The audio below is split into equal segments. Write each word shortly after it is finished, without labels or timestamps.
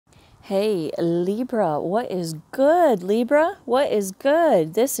Hey, Libra, what is good, Libra? What is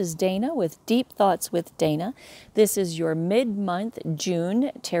good? This is Dana with Deep Thoughts with Dana. This is your mid-month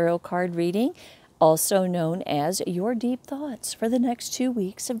June tarot card reading, also known as your Deep Thoughts for the next 2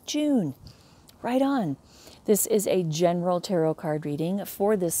 weeks of June. Right on. This is a general tarot card reading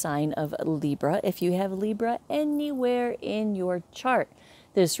for the sign of Libra. If you have Libra anywhere in your chart,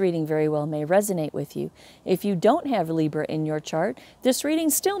 this reading very well may resonate with you. If you don't have Libra in your chart, this reading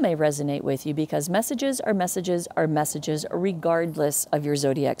still may resonate with you because messages are messages are messages regardless of your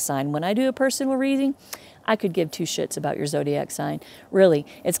zodiac sign. When I do a personal reading, I could give two shits about your zodiac sign. Really,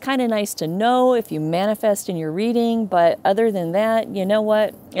 it's kind of nice to know if you manifest in your reading, but other than that, you know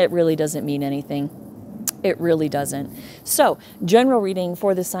what? It really doesn't mean anything. It really doesn't. So, general reading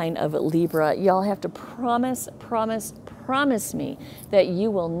for the sign of Libra. Y'all have to promise me that you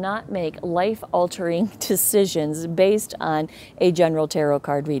will not make life-altering decisions based on a general tarot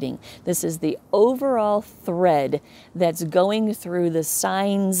card reading. This is the overall thread that's going through the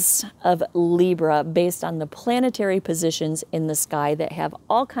signs of Libra based on the planetary positions in the sky that have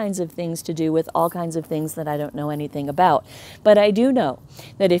all kinds of things to do with all kinds of things that I don't know anything about. But I do know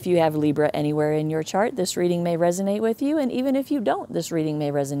that if you have Libra anywhere in your chart, this reading may resonate with you, and even if you don't, this reading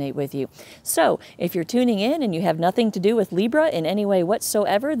may resonate with you. So, if you're tuning in and you have nothing to do with Libra in any way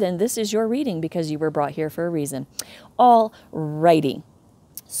whatsoever, then this is your reading because you were brought here for a reason. All righty.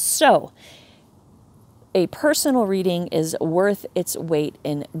 So, a personal reading is worth its weight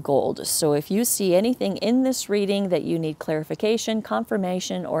in gold. So if you see anything in this reading that you need clarification,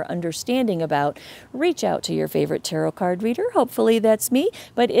 confirmation, or understanding about, reach out to your favorite tarot card reader. Hopefully that's me.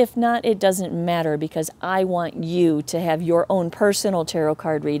 But if not, it doesn't matter because I want you to have your own personal tarot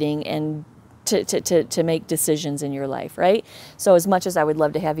card reading and to make decisions in your life, right? So as much as I would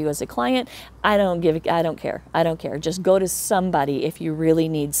love to have you as a client, I don't care. Just go to somebody if you really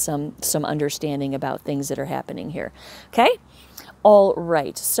need some understanding about things that are happening here. Okay? All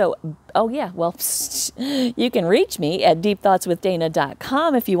right. So, oh yeah, well, you can reach me at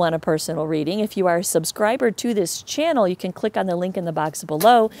deepthoughtswithdana.com if you want a personal reading. If you are a subscriber to this channel, you can click on the link in the box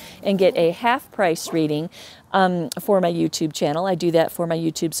below and get a half-price reading for my YouTube channel. I do that for my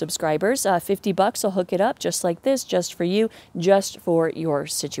YouTube subscribers. $50, I'll hook it up just like this, just for you, just for your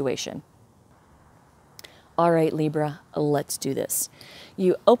situation. All right, Libra, let's do this.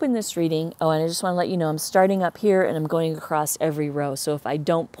 You open this reading. Oh, and I just want to let you know I'm starting up here and I'm going across every row. So if I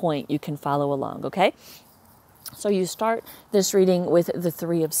don't point, you can follow along, okay? So you start this reading with the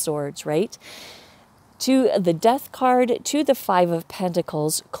Three of Swords, right? To the Death card, to the Five of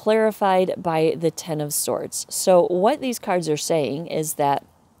Pentacles, clarified by the Ten of Swords. So what these cards are saying is that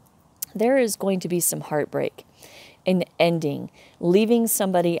there is going to be some heartbreak, an ending, leaving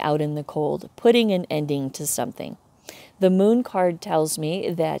somebody out in the cold, putting an ending to something. The Moon card tells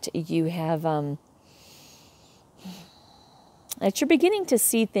me that you have, that you're beginning to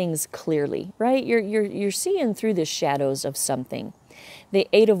see things clearly, right? You're seeing through the shadows of something. The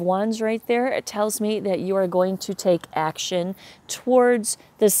Eight of Wands right there, it tells me that you are going to take action towards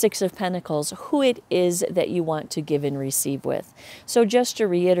the Six of Pentacles, who it is that you want to give and receive with. So just to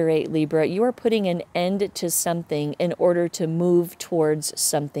reiterate, Libra, you are putting an end to something in order to move towards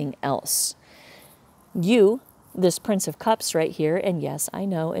something else. This Prince of Cups right here, and yes, I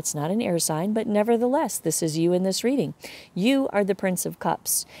know it's not an air sign, but nevertheless, this is you in this reading. You are the Prince of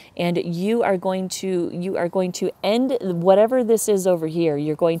Cups, and you are going to end whatever this is over here.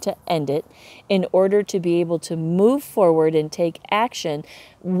 You're going to end it in order to be able to move forward and take action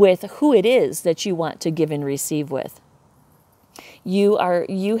with who it is that you want to give and receive with.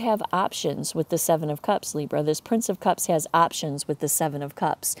 You have options with the Seven of Cups, Libra. This Prince of Cups has options with the Seven of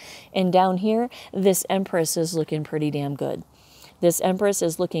Cups. And down here, this Empress is looking pretty damn good. This Empress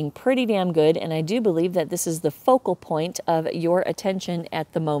is looking pretty damn good, and I do believe that this is the focal point of your attention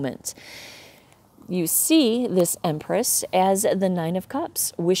at the moment. You see this Empress as the Nine of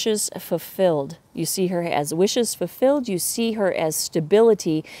Cups, wishes fulfilled. You see her as wishes fulfilled. You see her as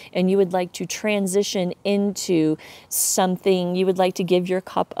stability, and you would like to transition into something. You would like to give your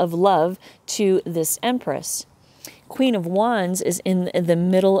cup of love to this Empress. Queen of Wands is in the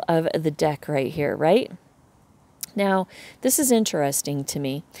middle of the deck right here, right? Now, this is interesting to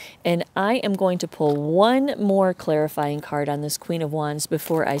me, and I am going to pull one more clarifying card on this Queen of Wands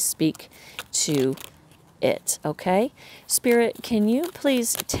before I speak to it, okay? Spirit, can you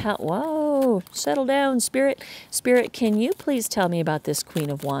please tell... Whoa, settle down, Spirit. Spirit, can you please tell me about this Queen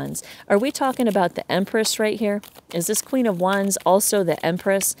of Wands? Are we talking about the Empress right here? Is this Queen of Wands also the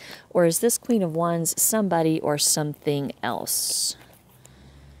Empress, or is this Queen of Wands somebody or something else?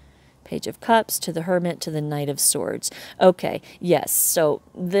 Page of Cups, to the Hermit, to the Knight of Swords. Okay, yes, so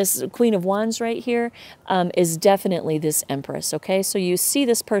this Queen of Wands right here is definitely this Empress, okay? So you see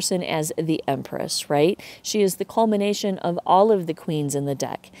this person as the Empress, right? She is the culmination of all of the queens in the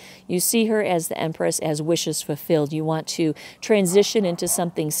deck. You see her as the Empress, as wishes fulfilled. You want to transition into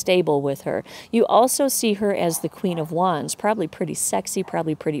something stable with her. You also see her as the Queen of Wands, probably pretty sexy,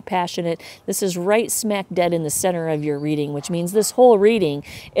 probably pretty passionate. This is right smack dead in the center of your reading, which means this whole reading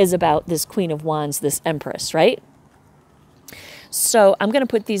is about this Queen of Wands, this Empress, right? So I'm going to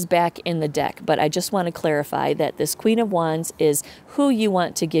put these back in the deck, but I just want to clarify that this Queen of Wands is who you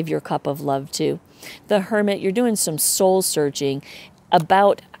want to give your cup of love to. The Hermit, you're doing some soul searching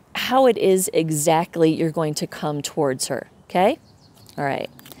about how it is exactly you're going to come towards her, okay? All right.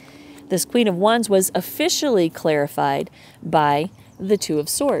 This Queen of Wands was officially clarified by the Two of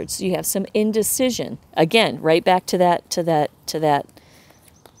Swords. You have some indecision. Again, right back to that,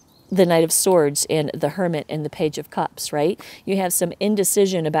 the Knight of Swords and the Hermit and the Page of Cups, right? You have some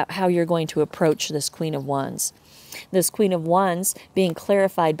indecision about how you're going to approach this Queen of Wands. This Queen of Wands being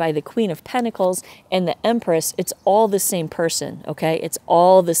clarified by the Queen of Pentacles and the Empress, it's all the same person, okay? It's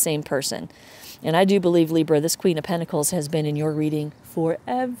all the same person. And I do believe, Libra, this Queen of Pentacles has been in your reading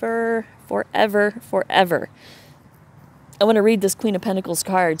forever, forever, forever. I want to read this Queen of Pentacles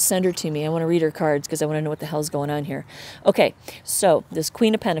card. Send her to me. I want to read her cards because I want to know what the hell's going on here. Okay, so this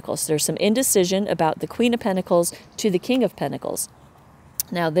Queen of Pentacles. There's some indecision about the Queen of Pentacles to the King of Pentacles.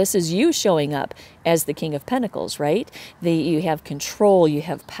 Now, this is you showing up as the King of Pentacles, right? You have control, you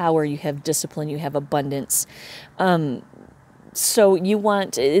have power, you have discipline, you have abundance. So you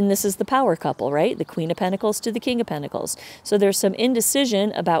want, and this is the power couple, right? The Queen of Pentacles to the King of Pentacles. So there's some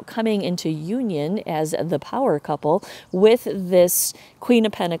indecision about coming into union as the power couple with this Queen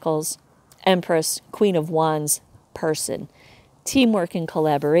of Pentacles, Empress, Queen of Wands person. Teamwork and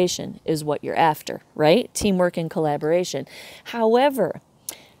collaboration is what you're after, right? Teamwork and collaboration. However,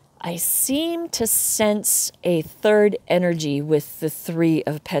 I seem to sense a third energy with the Three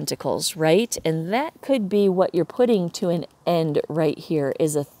of Pentacles, right? And that could be what you're putting to an end right here,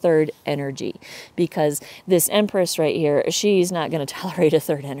 is a third energy, because this Empress right here, she's not going to tolerate a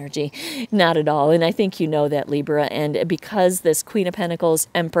third energy, not at all. And I think you know that, Libra. And because this Queen of Pentacles,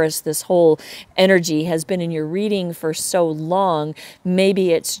 Empress, this whole energy has been in your reading for so long,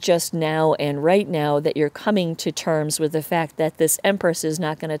 maybe it's just now and right now that you're coming to terms with the fact that this Empress is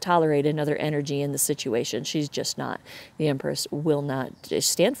not going to tolerate another energy in the situation. She's just not. The Empress will not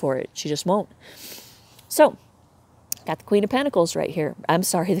stand for it. She just won't. So, got the Queen of Pentacles right here. I'm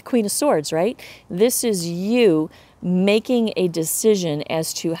sorry, the Queen of Swords, right? This is you making a decision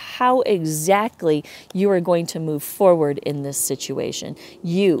as to how exactly you are going to move forward in this situation.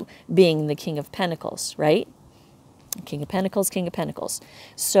 You being the King of Pentacles, right? King of Pentacles, King of Pentacles.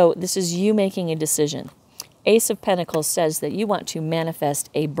 So this is you making a decision. Ace of Pentacles says that you want to manifest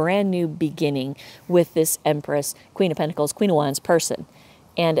a brand new beginning with this Empress, Queen of Pentacles, Queen of Wands person.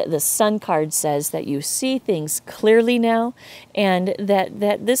 And the Sun card says that you see things clearly now, and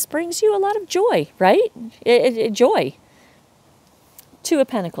that this brings you a lot of joy, right? Joy. Two of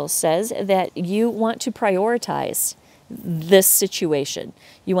Pentacles says that you want to prioritize this situation.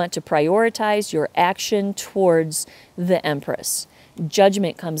 You want to prioritize your action towards the Empress.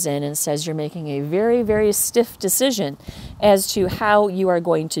 Judgment comes in and says you're making a very, very stiff decision as to how you are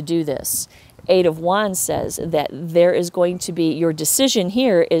going to do this. Eight of Wands says that there is going to be, your decision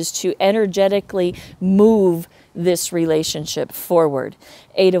here is to energetically move this relationship forward.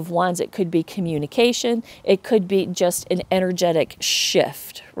 Eight of Wands, it could be communication. It could be just an energetic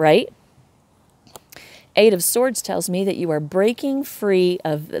shift, right? Eight of Swords tells me that you are breaking free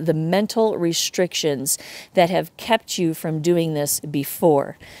of the mental restrictions that have kept you from doing this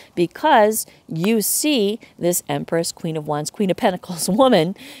before, because you see this Empress, Queen of Wands, Queen of Pentacles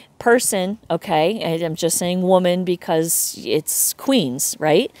woman, person, okay? I'm just saying woman because it's queens,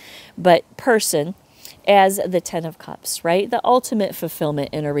 right? But person as the Ten of Cups, right? The ultimate fulfillment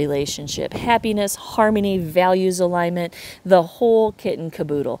in a relationship. Happiness, harmony, values alignment, the whole kit and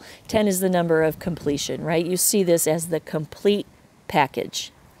caboodle. 10 is the number of completion, right? You see this as the complete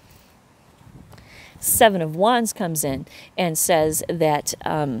package. Seven of Wands comes in and says that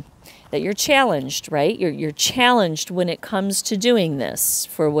that you're challenged, right? You're challenged when it comes to doing this.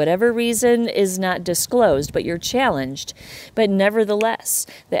 For whatever reason is not disclosed, but you're challenged. But nevertheless,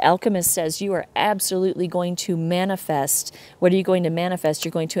 the Alchemist says you are absolutely going to manifest. What are you going to manifest?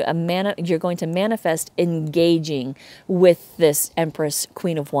 You're going to manifest engaging with this Empress,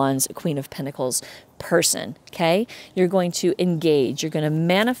 Queen of Wands, Queen of Pentacles person, okay? You're going to engage. You're going to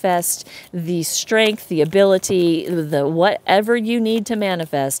manifest the strength, the ability, the whatever you need to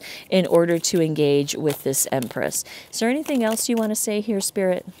manifest in order to engage with this Empress. Is there anything else you want to say here,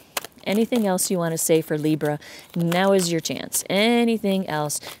 Spirit? Anything else you want to say for Libra? Now is your chance. Anything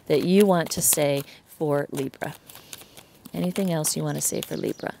else that you want to say for Libra? Anything else you want to say for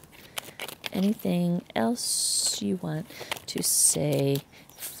Libra? Anything else you want to say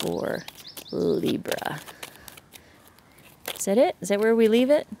for Libra? Is that it? Is that where we leave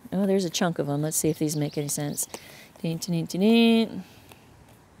it? Oh, there's a chunk of them. Let's see if these make any sense.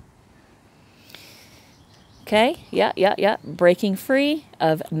 Okay, yeah. Breaking free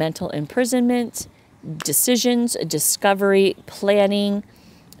of mental imprisonment, decisions, discovery, planning,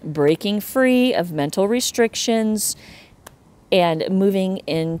 breaking free of mental restrictions, and moving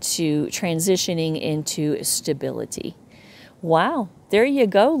into, transitioning into stability. Wow, there you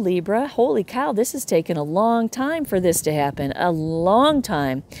go, Libra. Holy cow, this has taken a long time for this to happen. A long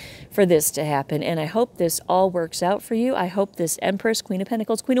time for this to happen. And I hope this all works out for you. I hope this Empress, Queen of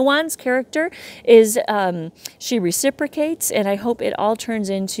Pentacles, Queen of Wands character is, she reciprocates. And I hope it all turns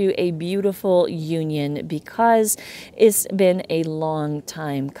into a beautiful union, because it's been a long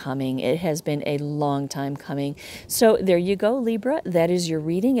time coming. It has been a long time coming. So there you go, Libra. That is your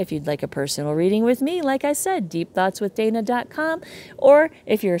reading. If you'd like a personal reading with me, like I said, deepthoughtswithdana.com. Or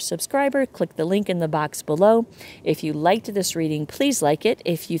if you're a subscriber, click the link in the box below. If you liked this reading, please like it.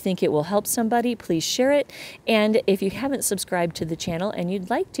 If you think it will help somebody, please share it. And if you haven't subscribed to the channel and you'd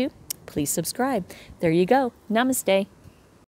like to, please subscribe. There you go. Namaste.